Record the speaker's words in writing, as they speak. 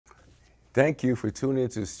Thank you for tuning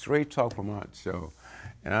into Straight Talk Vermont show.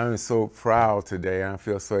 And I'm so proud today. I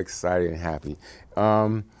feel so excited and happy.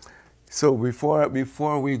 So before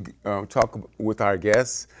we talk with our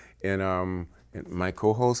guests and my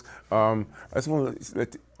co-host, I just want to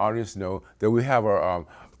let the audience know that we have our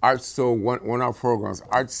Art So one of our programs,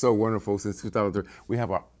 Art So Wonderful, since 2003. We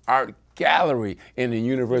have our art gallery in the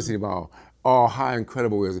University Mall. Oh, how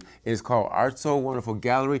incredible is it? It's called Art So Wonderful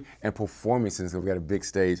Gallery and Performance Center. We've got a big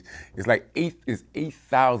stage. It's like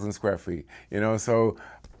 8,000 square feet, so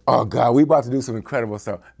oh God, we about to do some incredible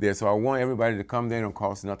stuff there. So I want everybody to come there. It don't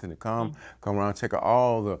cost nothing to come around, check out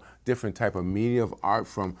all the different type of media of art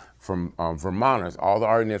from Vermonters, all the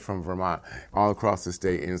artists from Vermont, all across the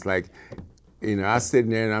state. And it's like, I sit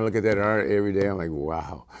there and I look at that art every day. I'm like,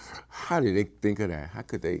 wow, how did they think of that? How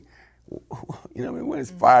could they? What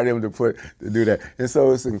inspired them to do that? And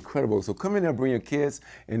so it's incredible. So come in there, bring your kids,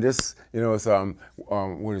 and this, it's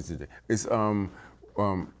what is it? It's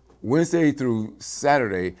Wednesday through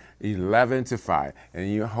Saturday, 11 to 5.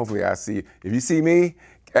 And hopefully I see, if you see me,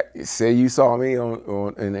 say you saw me and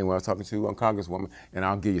when I was talking to Congresswoman, and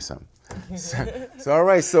I'll give you something. So all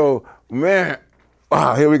right, so man,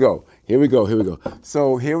 wow, here we go.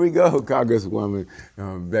 So here we go, Congresswoman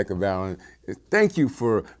Becca Balint. Thank you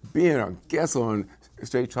for being our guest on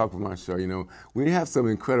Straight Talk Vermont show. We have some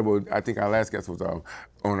incredible. I think our last guest was on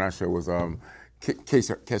our show was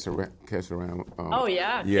Kesha Ram. Oh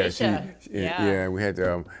yeah, yeah, Kesha. Yeah, we had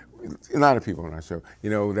a lot of people on our show.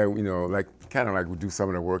 That like kind of like we do some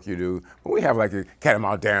of the work you do, but we have like a cat and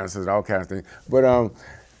mouse dances and all kinds of things. But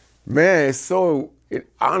man, it's so an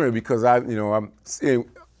honor because I'm seeing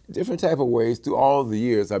different type of ways through all the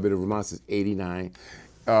years. I've been in Vermont since '89.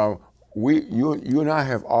 You and I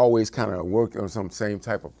have always kind of worked on some same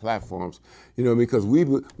type of platforms, because we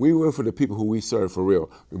work for the people who we serve for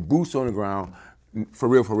real, boots on the ground, for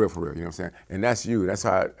real. You know what I'm saying? And that's you. That's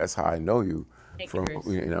how I know you. Thank you, Bruce.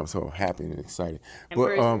 I'm so happy and excited. And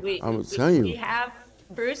But Bruce, I'm telling you,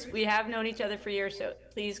 we have known each other for years, so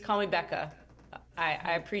please call me Becca.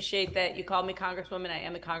 I appreciate that you called me Congresswoman. I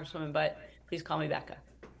am a Congresswoman, but please call me Becca.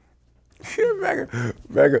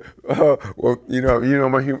 Becca. Well,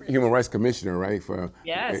 I'm a human rights commissioner, right?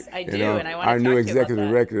 Yes, I do, and I want to our talk new to you executive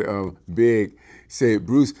about director of Big said,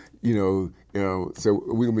 Bruce, so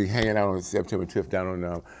we're gonna be hanging out on September 5th down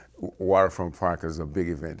on Waterfront Park. There's a big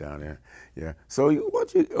event down there. Yeah. So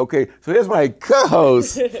okay? So here's my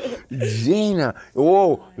co-host, Gina.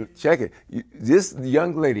 Whoa, check it. This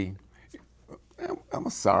young lady. I'm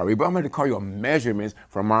sorry, but I'm going to call you a measurements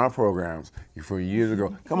from our programs from years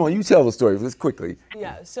ago. Come on, you tell the story just quickly.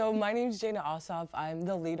 Yeah, so my name's Jana Ossoff. I'm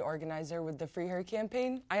the lead organizer with the Free Her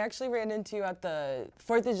campaign. I actually ran into you at the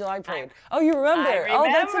 4th of July parade. Oh, you remember? I remember.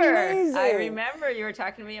 Oh, that's amazing. I remember you were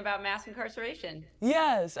talking to me about mass incarceration.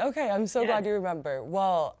 Yes, okay, I'm so glad you remember.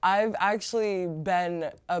 Well, I've actually been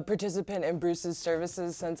a participant in Bruce's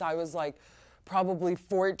services since I was probably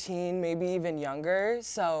 14, maybe even younger.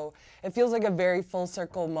 So it feels like a very full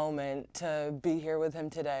circle moment to be here with him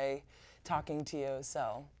today, talking to you,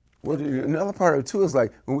 so. Well, another part of it too is and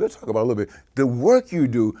we'll talk about a little bit, the work you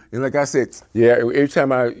do. And like I said, yeah, every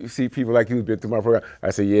time I see people like you who've been through my program,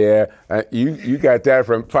 I say, yeah, you got that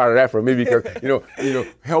part of that from me because,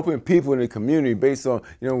 helping people in the community based on,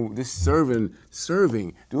 this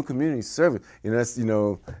serving, doing community service. And that's, I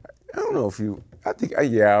don't know if I think,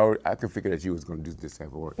 I could figure that you was going to do this type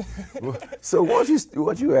of work. So what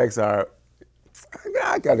you ask I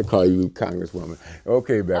got to call you Congresswoman.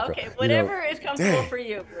 Okay, Becca. Okay, whatever is comfortable for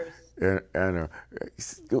you, Bruce. I know.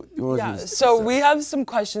 Yeah, so we have some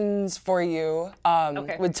questions for you.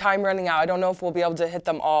 Okay. With time running out, I don't know if we'll be able to hit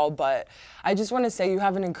them all, but I just want to say you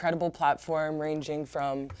have an incredible platform ranging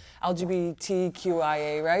from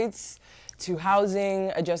LGBTQIA rights to housing,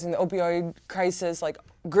 addressing the opioid crisis,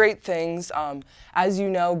 great things. As you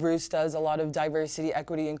know, Bruce does a lot of diversity,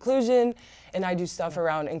 equity, inclusion, and I do stuff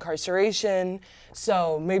around incarceration.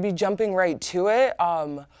 So maybe jumping right to it,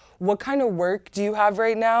 what kind of work do you have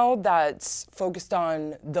right now that's focused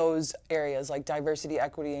on those areas like diversity,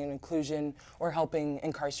 equity, and inclusion, or helping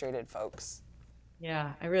incarcerated folks?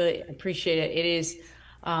 Yeah, I really appreciate it. It is,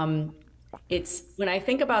 it's when I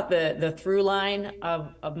think about the through line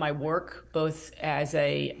of my work, both as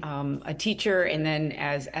a teacher and then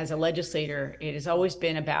as a legislator, it has always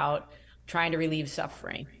been about trying to relieve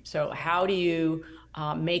suffering. So how do you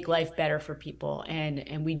make life better for people?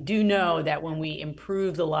 And we do know that when we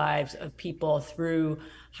improve the lives of people through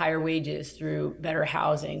higher wages, through better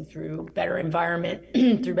housing, through better environment,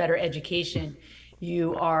 through better education,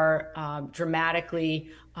 you are dramatically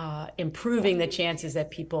improving the chances that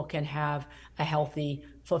people can have a healthy,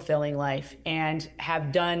 fulfilling life, and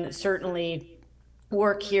have done certainly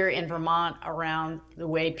work here in Vermont around the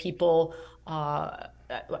way people,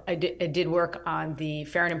 I did work on the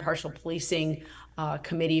Fair and Impartial Policing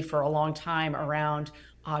committee for a long time around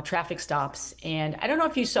traffic stops. And I don't know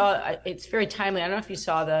if you saw, it's very timely, I don't know if you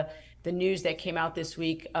saw the news that came out this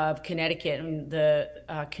week of Connecticut, and the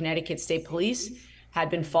Connecticut State Police had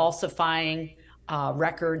been falsifying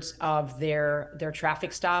records of their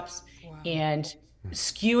traffic stops. Wow. And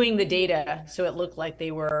skewing the data so it looked like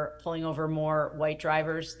they were pulling over more white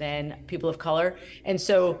drivers than people of color. And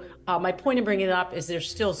so my point in bringing it up is there's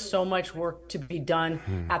still so much work to be done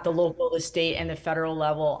at the local, the state, and the federal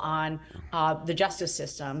level on the justice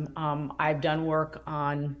system. I've done work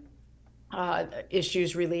on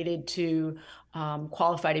issues related to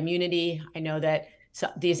qualified immunity. I know that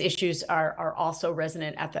these issues are also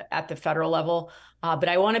resonant at the federal level. But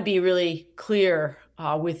I want to be really clear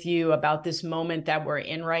with you about this moment that we're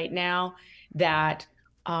in right now, that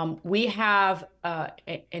we have an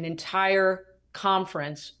entire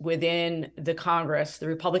conference within the Congress, the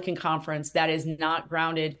Republican conference, that is not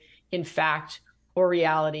grounded in fact or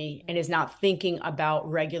reality and is not thinking about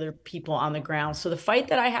regular people on the ground. So the fight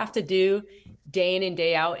that I have to do day in and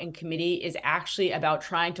day out in committee is actually about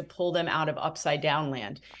trying to pull them out of upside down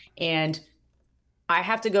land. And I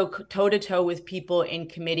have to go toe to toe with people in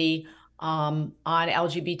committee on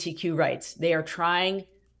LGBTQ rights. They are trying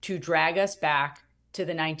to drag us back to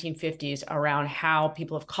the 1950s around how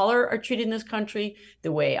people of color are treated in this country,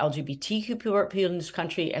 the way LGBTQ people are treated in this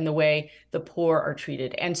country, and the way the poor are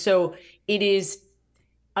treated. And so it is,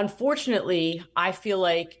 unfortunately, I feel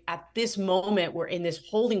like at this moment, we're in this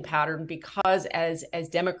holding pattern because as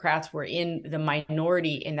Democrats, we're in the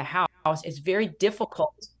minority in the House. It's very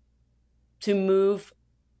difficult to move.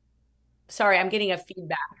 Sorry, I'm getting a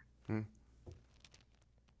feedback.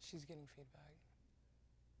 She's getting feedback.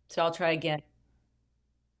 So I'll try again.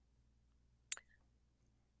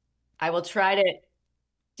 I will try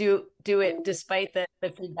to do it despite the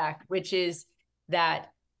feedback, which is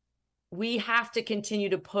that we have to continue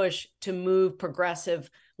to push to move progressive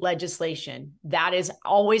legislation. That is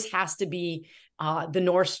always has to be the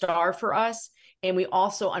North Star for us. And we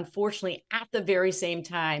also, unfortunately, at the very same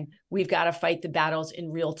time, we've got to fight the battles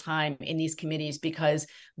in real time in these committees, because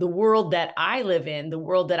the world that I live in, the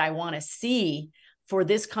world that I want to see for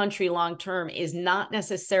this country long term, is not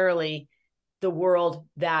necessarily the world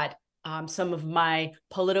that some of my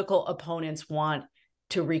political opponents want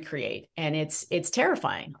to recreate. And it's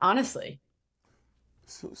terrifying, honestly.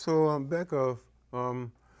 So Becca,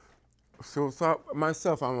 so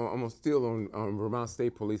myself, I'm still on Vermont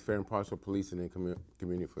State Police, Fair and Impartial Policing and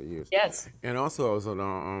Community for years. Yes. And also I was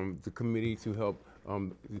on the committee to help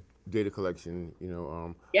data collection,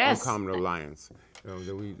 yes. Uncommon Alliance.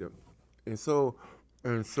 And so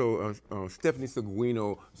Stephanie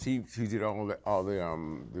Seguino, she did all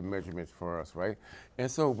the measurements for us, right?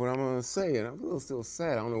 And so what I'm gonna say, and I'm a little still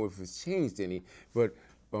sad, I don't know if it's changed any, but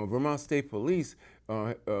Vermont State Police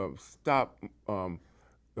stopped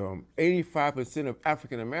 85% of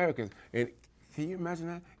African Americans, and can you imagine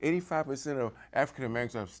that? 85% of African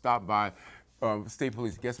Americans are stopped by state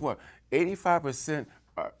police. Guess what? 85%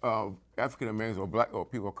 of African Americans or black or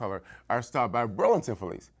people of color are stopped by Burlington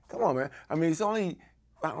police. Come on, man. I mean, it's only,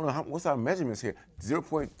 I don't know, what's our measurements here?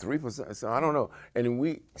 0.3%, so I don't know. And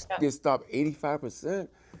we get stopped 85%?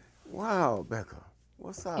 Wow, Becca.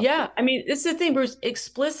 What's up? Yeah, I mean, this is the thing, Bruce.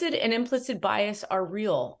 Explicit and implicit bias are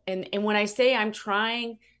real. And when I say I'm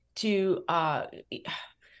trying to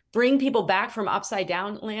bring people back from upside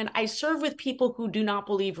down land, I serve with people who do not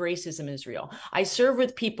believe racism is real. I serve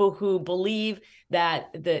with people who believe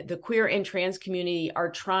that the queer and trans community are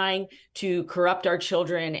trying to corrupt our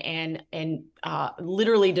children and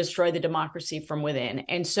literally destroy the democracy from within.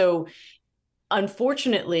 And so,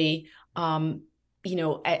 unfortunately,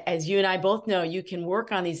 as you and I both know, you can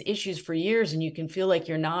work on these issues for years and you can feel like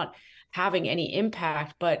you're not having any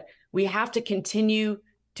impact, but we have to continue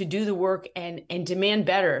to do the work and demand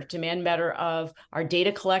better of our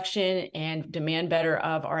data collection and demand better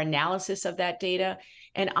of our analysis of that data.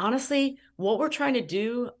 And honestly, what we're trying to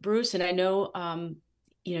do, Bruce, and I know,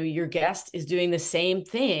 your guest is doing the same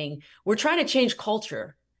thing. We're trying to change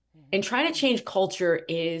culture, and trying to change culture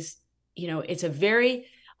is, it's a very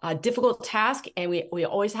difficult task, and we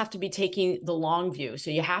always have to be taking the long view.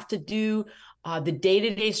 So you have to do the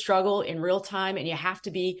day-to-day struggle in real time, and you have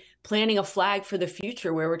to be planting a flag for the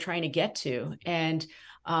future where we're trying to get to. And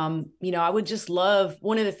I would just love,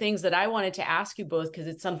 one of the things that I wanted to ask you both, because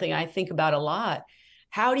it's something I think about a lot,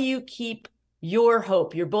 how do you keep your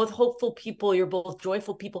hope? You're both hopeful people. You're both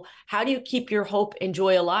joyful people. How do you keep your hope and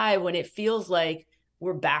joy alive when it feels like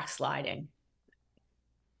we're backsliding?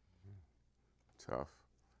 Tough.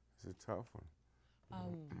 It's a tough one.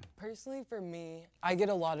 Personally, for me, I get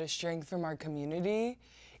a lot of strength from our community,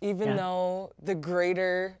 even though the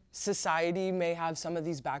greater society may have some of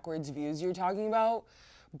these backwards views you're talking about.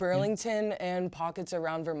 Burlington and pockets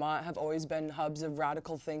around Vermont have always been hubs of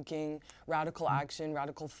radical thinking, radical action,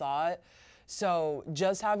 radical thought. So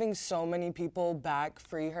just having so many people back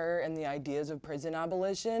Free Her and the ideas of prison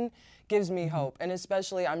abolition gives me hope. And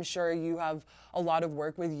especially, I'm sure you have a lot of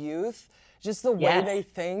work with youth. Just the way they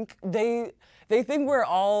think, they think we're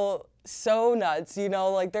all so nuts, you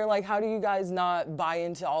know, like they're like, how do you guys not buy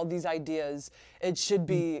into all these ideas? It should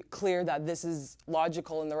be clear that this is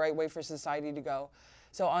logical and the right way for society to go.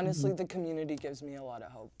 So honestly, the community gives me a lot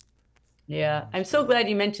of hope. Yeah, I'm so glad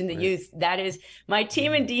you mentioned the youth. That is, my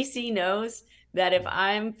team in DC knows that if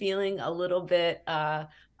I'm feeling a little bit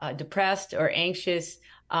depressed or anxious,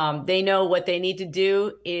 they know what they need to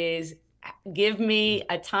do is give me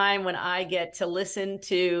a time when I get to listen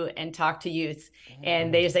to and talk to youth.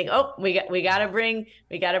 And they just think, oh, we got to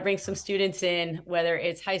bring some students in, whether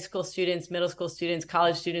it's high school students, middle school students,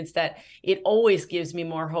 college students, that it always gives me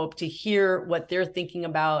more hope to hear what they're thinking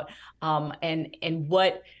about, and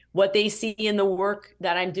what they see in the work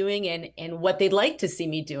that I'm doing, and what they'd like to see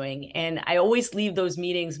me doing. And I always leave those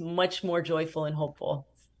meetings much more joyful and hopeful.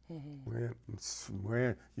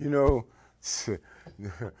 Man, you know,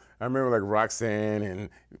 I remember like Roxanne and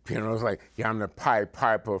Piano was like, yeah, I'm the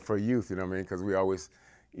piper for youth, you know what I mean? Because we always,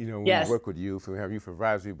 you know, we work with youth, and we have youth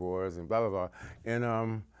advisory boards and blah, blah, blah.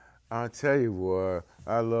 And I'll tell you, boy,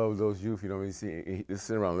 I love those youth, you know, you see,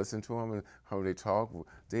 sit around, listen to them and how they talk.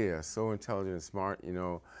 They are so intelligent and smart,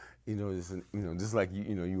 just like you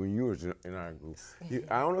when you were in our group.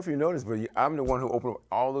 I don't know if you noticed, but I'm the one who opened up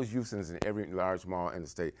all those youth centers in every large mall in the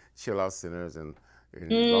state, chill out centers and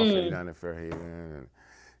Lafayette down in Fairhaven,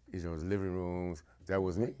 and living rooms. That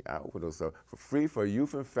was me. I opened those up for free for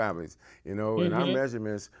youth and families, and our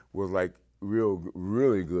measurements was like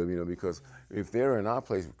really good, because if they're in our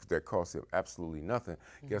place that costs them absolutely nothing,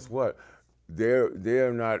 guess what?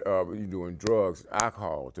 They're not doing drugs,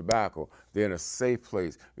 alcohol, tobacco. They're in a safe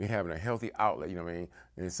place. We're having a healthy outlet, you know what I mean?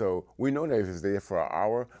 And so we know that if it's there for an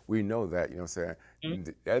hour, we know that, you know what I'm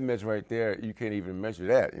saying? That measure right there, you can't even measure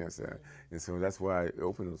that, you know what I'm saying? And so that's why I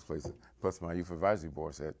opened those places. Plus my youth advisory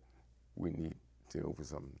board said we need to open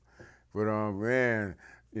something. But man,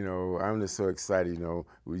 I'm just so excited, When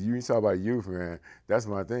you talk about youth, man, that's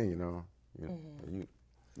my thing, you.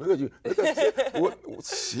 Look at you.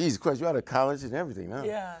 Jesus Christ, you out of college and everything now.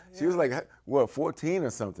 Yeah. She was like, what, 14 or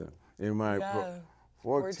something? In my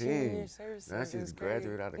 14 years. Now she's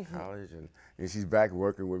graduated out of college, and she's back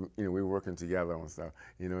working with, we're working together on stuff.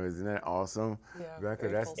 Isn't that awesome? Yeah, Becca,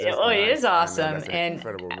 that's it is awesome. That's and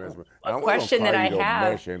incredible measurement. A question that I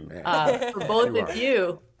have for both of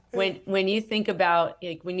you, when you think about,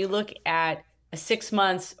 when you look at 6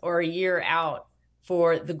 months or a year out,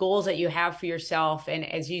 for the goals that you have for yourself. And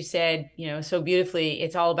as you said, so beautifully,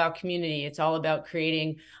 it's all about community. It's all about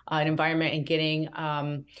creating an environment and getting,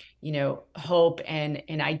 hope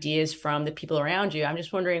and ideas from the people around you. I'm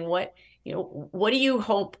just wondering what do you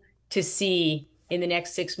hope to see in the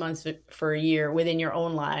next 6 months for a year within your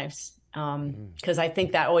own lives? Because I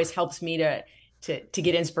think that always helps me to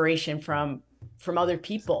get inspiration from other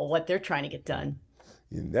people, what they're trying to get done.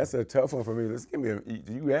 That's a tough one for me. Let's give me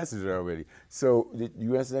you answered it already. So did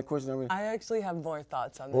you answer that question already? I actually have more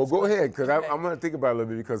thoughts on this. Well, go ahead, because I'm going to think about it a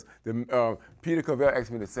little bit, because Peter Covell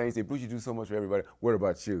asked me the same thing. Bruce, you do so much for everybody. What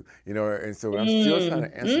about you? And so I'm still trying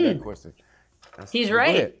to answer that question. He's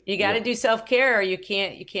right. You got to do self-care, or you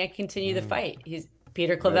can't continue the fight.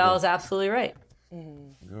 Peter Covell is absolutely right.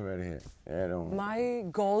 Go right ahead. Add on. My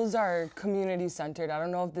goals are community-centered. I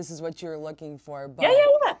don't know if this is what you're looking for, but yeah.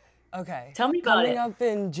 Okay. Tell me about it. Coming up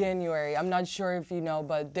in January, I'm not sure if you know,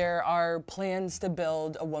 but there are plans to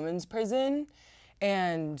build a women's prison,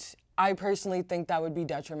 and I personally think that would be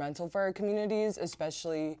detrimental for our communities,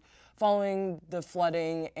 especially following the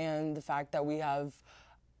flooding and the fact that we have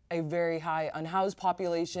a very high unhoused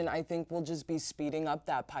population. I think we'll just be speeding up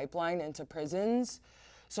that pipeline into prisons.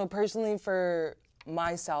 So personally, for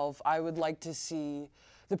myself, I would like to see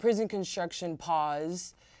the prison construction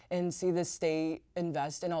pause and see the state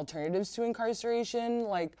invest in alternatives to incarceration.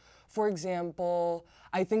 Like, for example,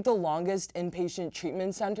 I think the longest inpatient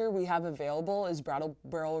treatment center we have available is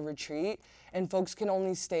Brattleboro Retreat, and folks can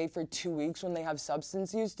only stay for 2 weeks when they have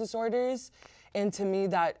substance use disorders. And to me,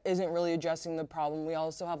 that isn't really addressing the problem. We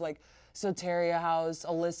also have like Soteria House,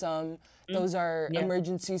 Alyssum. Those are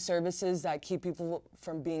emergency services that keep people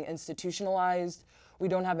from being institutionalized. We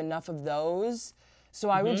don't have enough of those. So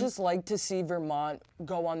I would just like to see Vermont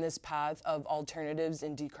go on this path of alternatives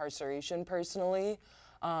in decarceration personally.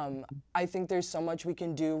 I think there's so much we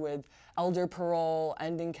can do with elder parole,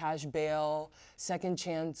 ending cash bail, second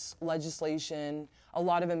chance legislation, a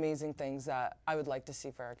lot of amazing things that I would like to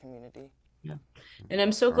see for our community. Yeah. And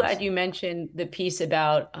I'm so glad you mentioned the piece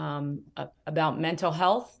about mental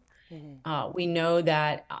health. We know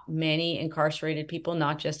that many incarcerated people,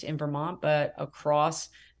 not just in Vermont, but across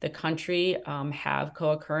the country, have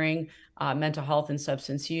co-occurring mental health and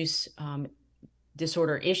substance use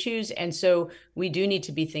disorder issues. And so we do need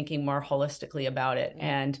to be thinking more holistically about it.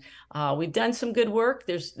 And we've done some good work.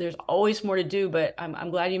 There's always more to do, but I'm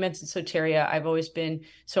glad you mentioned Soteria. I've always been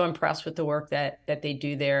so impressed with the work that they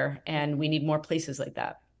do there, and we need more places like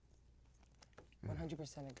that.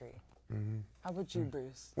 100% agree. How about you,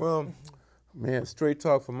 Bruce? Well, man, Straight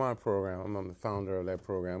Talk for my program. I'm the founder of that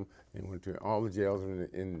program and went to all the jails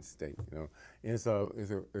in the state. You know, and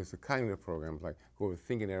it's a cognitive program, like go over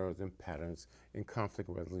thinking errors and patterns and conflict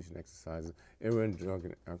resolution exercises, and drug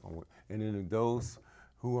and alcohol. And then those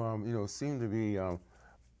who you know seem to be you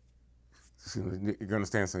can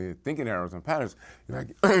understand some thinking errors and patterns.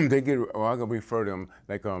 Like they get, or I'm gonna refer to them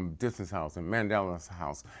like Distance House and Mandela's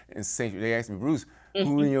House and Saint. They ask me, Bruce,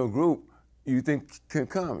 who in your group you think can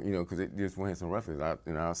come? You know, because they just want some reference.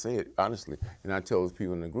 And I'll say it honestly, and I tell those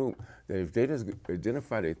people in the group that if they just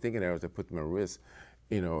identify their thinking errors that put them at risk,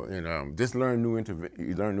 you know, and just learn new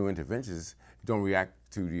interventions. Don't react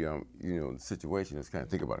to the you know, the situation. Just kind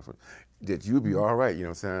of think about it first. That you'll be all right. You know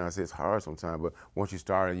what I'm saying? I say it's hard sometimes, but once you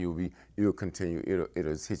start, you'll continue. It'll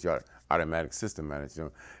hit your automatic systematic. You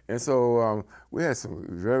know, and so we had some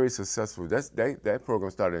very successful. That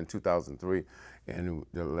program started in 2003, and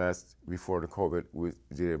the last before the COVID, we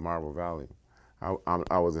did it at Marble Valley.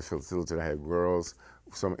 I was a facilitator. I had girls,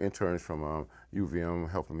 some interns from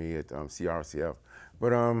UVM helping me at CRCF.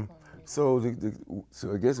 But so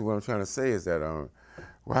I guess what I'm trying to say is that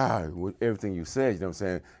wow, with everything you said, you know what I'm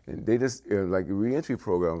saying? And they just like the reentry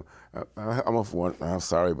program. I'm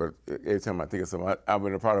sorry, but every time I think of something, I've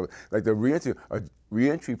been a part of it. Like the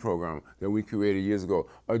reentry program that we created years ago,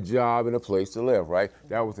 a job and a place to live, right?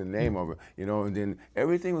 That was the name of it, you know. And then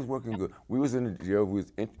everything was working good. We was in the jail. We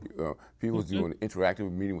was people was doing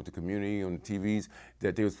interactive meeting with the community on the TVs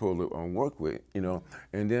that they were supposed to work with, you know.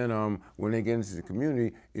 And then when they get into the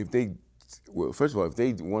community, well, first of all, if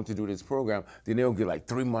they want to do this program, then they'll get like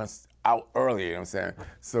 3 months out earlier, you know what I'm saying?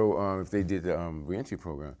 So if they did the reentry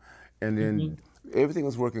program. And then everything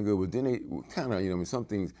was working good, but then they kind of, you know, some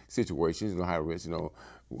things, situations, you know, high risk, you know,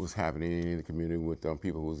 was happening in the community with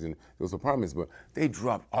people who was in those apartments, but they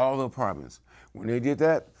dropped all the apartments. When they did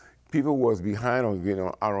that, people was behind on getting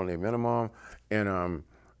out on their minimum, and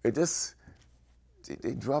they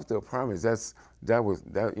dropped the apartments.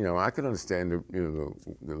 That you know, I can understand the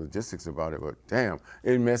logistics about it, but damn,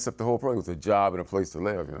 it messed up the whole program. It was a job and a place to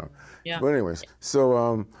live, you know. Yeah. But anyways,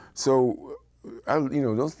 so you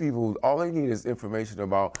know, those people, all they need is information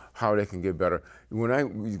about how they can get better. When I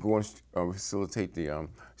go and facilitate the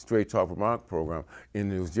Straight Talk Vermont program in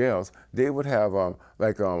those jails, they would have all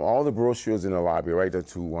the brochures in the lobby, right? The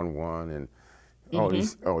 211 and all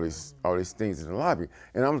these things in the lobby.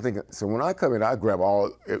 And I'm thinking, so when I come in, I grab a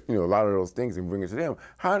lot of those things and bring it to them.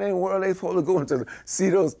 How in the world are they supposed to go and see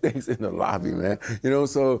those things in the lobby, man? You know,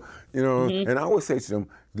 so, you know, and I always say to them,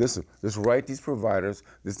 listen, let's write these providers.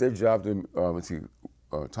 This is their job to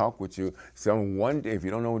talk with you. So one day, if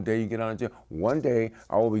you don't know what day you get out of jail, one day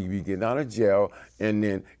I will be getting out of jail, and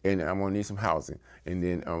I'm gonna need some housing. And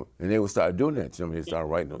then and they will start doing that. You know, they start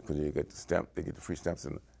writing because they get the stamp, they get the free stamps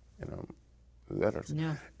and letters.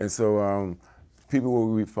 Yeah. And so people will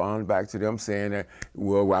respond back to them saying that,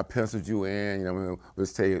 well, I penciled you in, you know,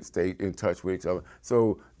 let's stay in touch with each other.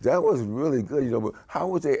 So that was really good, you know, but how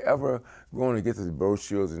was they ever going to get the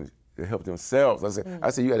brochures and to help themselves? I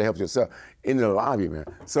said, you got to help yourself in the lobby, man.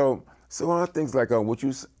 So other things like what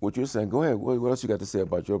you're saying, go ahead, what else you got to say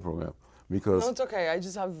about your program? Because no, it's okay. I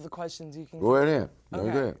just have the questions you can. Go ahead. Okay.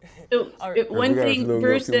 No, go ahead. So one thing,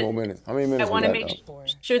 Bruce, that how many minutes I want to make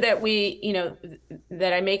sure that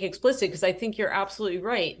that I make explicit, because I think you're absolutely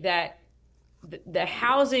right that the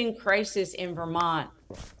housing crisis in Vermont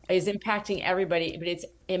is impacting everybody, but it's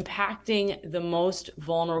impacting the most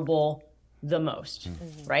vulnerable the most,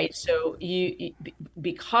 right? So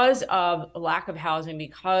because of lack of housing,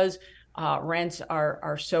 because rents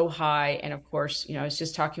are so high. And of course, I was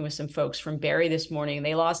just talking with some folks from Barrie this morning, and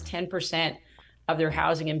they lost 10% of their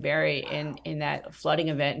housing in Barrie in that flooding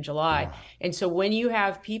event in July. And so when you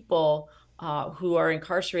have people who are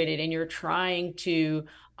incarcerated and you're trying to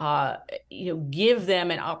give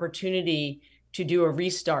them an opportunity to do a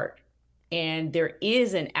restart, and there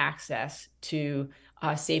is an access to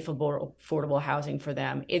safe, affordable housing for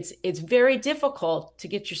them, it's very difficult to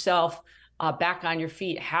get yourself back on your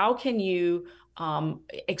feet. How can you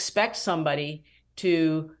expect somebody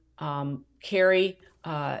to carry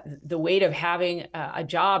the weight of having a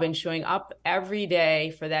job and showing up every day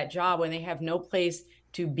for that job when they have no place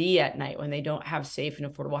to be at night, when they don't have safe and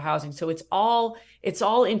affordable housing? So it's all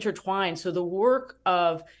intertwined. So the work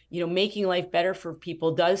of making life better for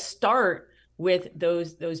people does start with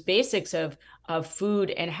those basics of food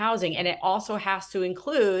and housing, and it also has to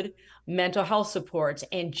include mental health supports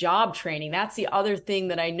and job training. That's the other thing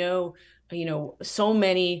that I know, so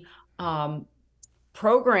many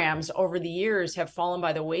programs over the years have fallen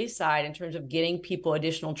by the wayside in terms of getting people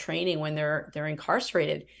additional training when they're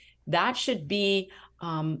incarcerated. That should be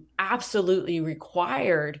absolutely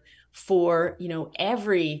required for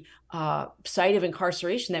every site of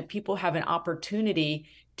incarceration, that people have an opportunity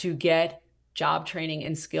to get job training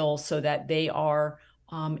and skills so that they are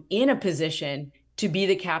in a position to be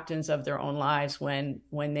the captains of their own lives when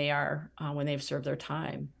they've served their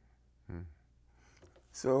time.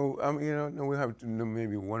 So, we have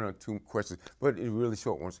maybe one or two questions, but really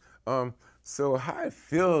short ones. So how it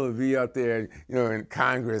feel to be out there, in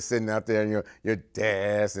Congress, sitting out there, and your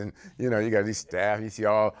desk, and you got these staff, you see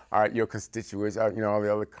all your constituents, all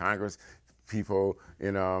the other Congress people,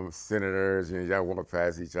 senators, y'all walk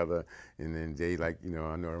past each other, and then they I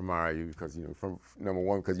admire you because from number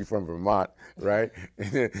one, because you're from Vermont, right?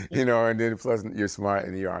 And then plus you're smart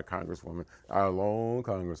and you're our Congresswoman, our lone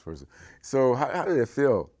Congressperson. So how did it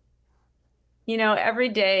feel? Every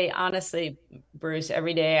day, honestly, Bruce,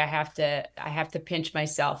 every day I have to pinch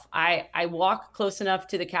myself. I walk close enough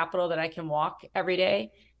to the Capitol that I can walk every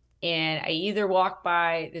day. And I either walk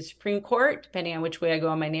by the Supreme Court, depending on which way I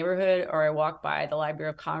go in my neighborhood, or I walk by the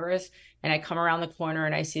Library of Congress, and I come around the corner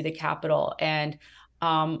and I see the Capitol. And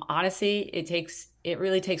honestly, it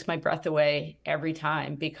really takes my breath away every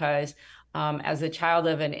time, because as a child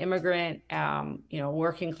of an immigrant,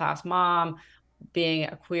 working class mom, being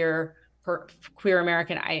a queer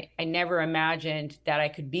American, I never imagined that I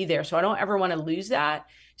could be there. So I don't ever want to lose that.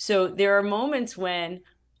 So there are moments when,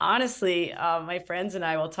 honestly, my friends and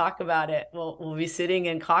I will talk about it. We'll be sitting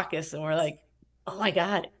in caucus and we're like, oh my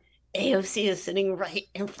God, AOC is sitting right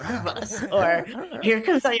in front of us. Or here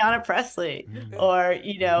comes Ayanna Pressley. Or,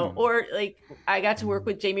 or like I got to work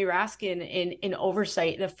with Jamie Raskin in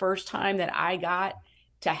oversight the first time that I got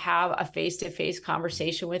to have a face-to-face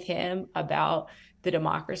conversation with him about the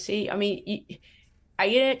democracy. I mean,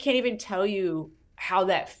 I can't even tell you how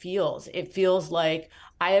that feels. It feels like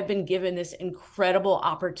I have been given this incredible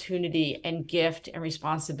opportunity and gift and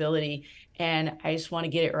responsibility, and I just want to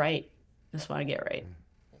get it right. I just want to get it right.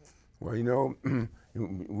 Well,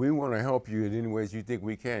 we want to help you in any ways you think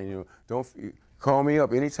we can. Don't call me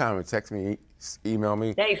up anytime and text me, email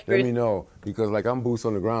me. Thanks, let me know, because I'm boots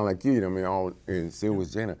on the ground like you. And so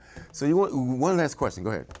was Jana. So you want one last question?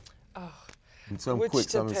 Go ahead. Something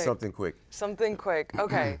quick. Something quick.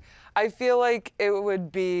 Okay. I feel like it would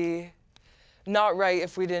be not right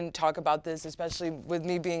if we didn't talk about this, especially with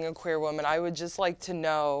me being a queer woman. I would just like to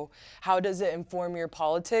know, how does it inform your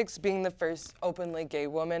politics, being the first openly gay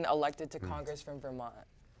woman elected to Congress from Vermont?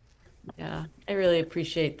 Yeah, I really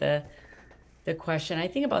appreciate the question. I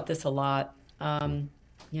think about this a lot. When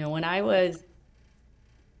I was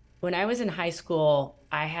in high school,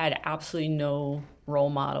 I had absolutely no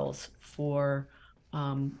role models for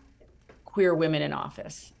queer women in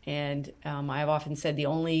office. And I've often said the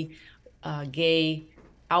only gay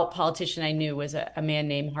out politician I knew was a man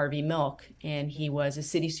named Harvey Milk, and he was a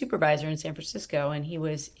city supervisor in San Francisco, and he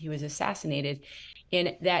was assassinated.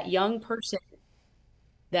 And that young person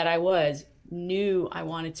that I knew I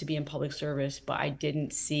wanted to be in public service, but I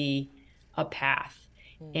didn't see a path.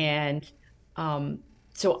 And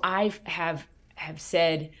so I have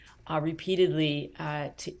said repeatedly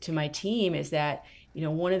to my team is that,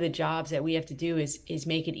 one of the jobs that we have to do is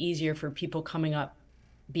make it easier for people coming up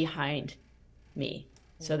behind me,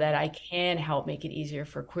 so that I can help make it easier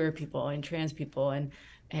for queer people and trans people and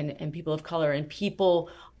people of color and people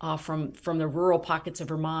from the rural pockets of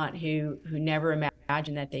Vermont who never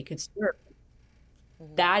imagined that they could serve.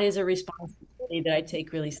 That is a responsibility that I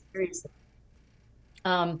take really seriously.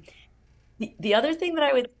 The other thing that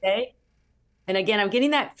I would say, and again, I'm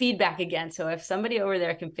getting that feedback again, so if somebody over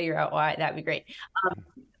there can figure out why, that'd be great.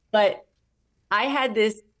 But I had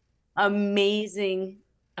this amazing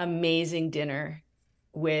amazing dinner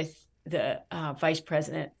with the vice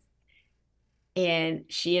president. And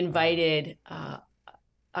she invited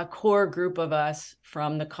a core group of us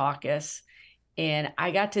from the caucus. And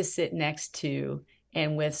I got to sit next to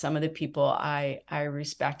and with some of the people I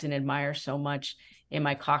respect and admire so much in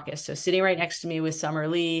my caucus. So sitting right next to me was Summer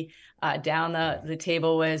Lee. Down the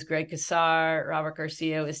table was Greg Casar. Robert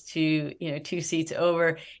Garcia was two seats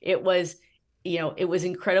over. It was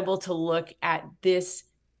incredible to look at this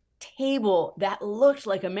table that looked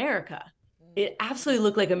like America. It absolutely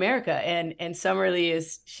looked like America. And Summer Lee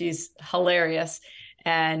she's hilarious.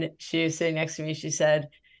 And she was sitting next to me. She said,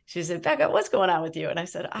 Becca, what's going on with you? And I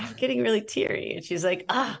said, I'm getting really teary. And she's like,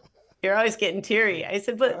 you're always getting teary. I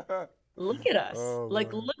said, but look at us. Look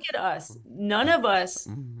at us. None of us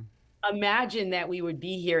imagined that we would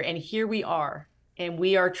be here. And here we are. And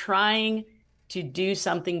we are trying to do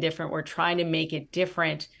something different. We're trying to make it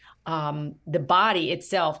different. The body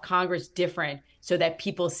itself, Congress, different, so that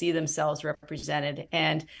people see themselves represented.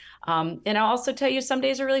 And I'll also tell you, some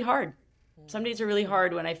days are really hard. Some days are really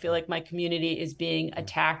hard when I feel like my community is being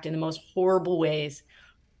attacked in the most horrible ways.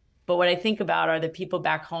 But what I think about are the people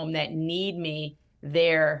back home that need me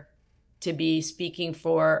there to be speaking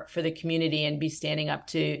for the community and be standing up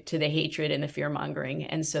to the hatred and the fear mongering.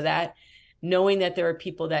 And so that knowing that there are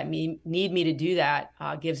people that need me to do that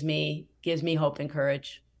gives me hope and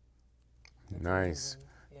courage. Nice.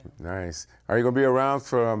 Nice. Are you going to be around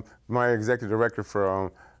for my executive director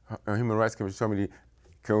for Human Rights Commission told me to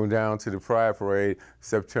go down to the Pride Parade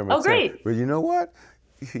September 10th. Oh, great. But you know what?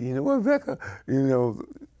 Becca,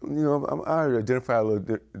 I identify a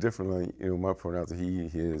little differently, my pronouns are he,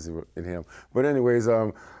 his, and him. But anyways,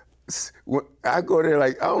 I go there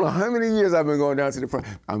like, I don't know how many years I've been going down to the Pride.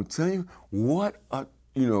 I'm telling you, what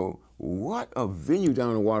a venue down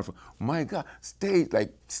in the waterfront. My God,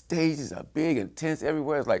 stages are big, intense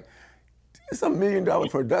everywhere. It's like, it's $1 million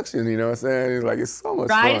production, you know what I'm saying? It's like, it's so much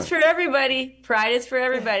fun. Pride is for everybody. Pride is for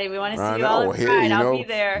everybody. We want to see you all in Pride. I'll be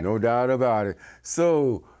there. No doubt about it.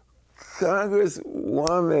 So,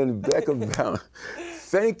 Congresswoman Becca Balint,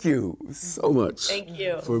 thank you so much. Thank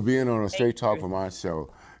you. For being on a Straight Talk from our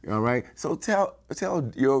show. All right? So tell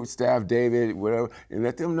your staff, David, whatever, and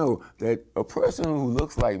let them know that a person who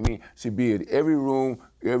looks like me should be at every room,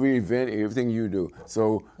 every event, everything you do.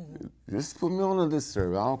 So just put me on a list,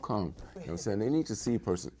 sir. I'll come. You know what I'm saying? They need to see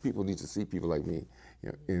people need to see people like me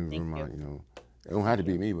in Vermont, It don't have to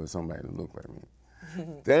be me, but somebody that look like me.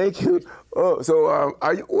 Thank you. Oh, so where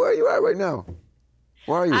are you at right now?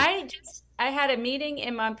 Where are you? I had a meeting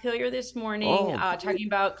in Montpelier this morning talking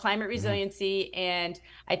about climate resiliency, and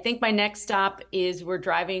I think my next stop is we're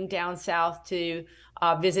driving down south to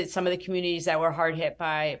visit some of the communities that were hard hit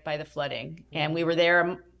by the flooding. And we were there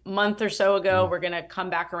a month or so ago. We're going to come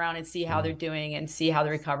back around and see how they're doing and see how the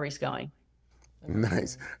recovery's going.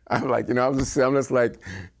 Nice. I'm like, I'm just like,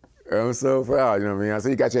 I'm so proud, you know what I mean? I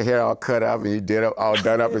see you got your hair all cut up and you did it all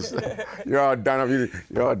done up. You're all done up.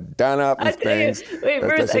 You're all done up and things. Wait,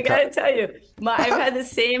 Bruce, I got to tell you, I've had the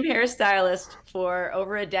same hairstylist for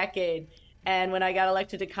over a decade. And when I got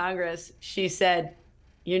elected to Congress, she said,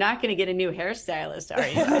 "You're not going to get a new hairstylist, are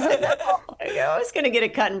you?" I said, "No, I was going to get a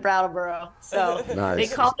cut in Brattleboro." So nice.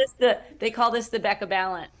 They call this the Becca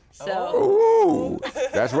Balint. So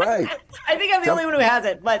that's right. I think I'm the only one who has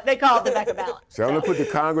it, but they call it the Becca Balint. So I'm gonna put the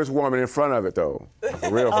Congresswoman in front of it, though.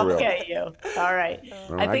 For real. Okay, you. All right.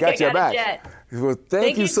 I think I got your back. A jet. Well,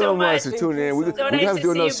 thank you so much for tuning in. We have to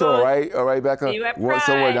do another show, right? All right, Becca.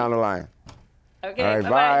 Somewhere down the line. Okay. All right.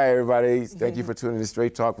 Bye, everybody. Thank you for tuning in to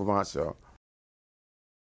Straight Talk Vermont show.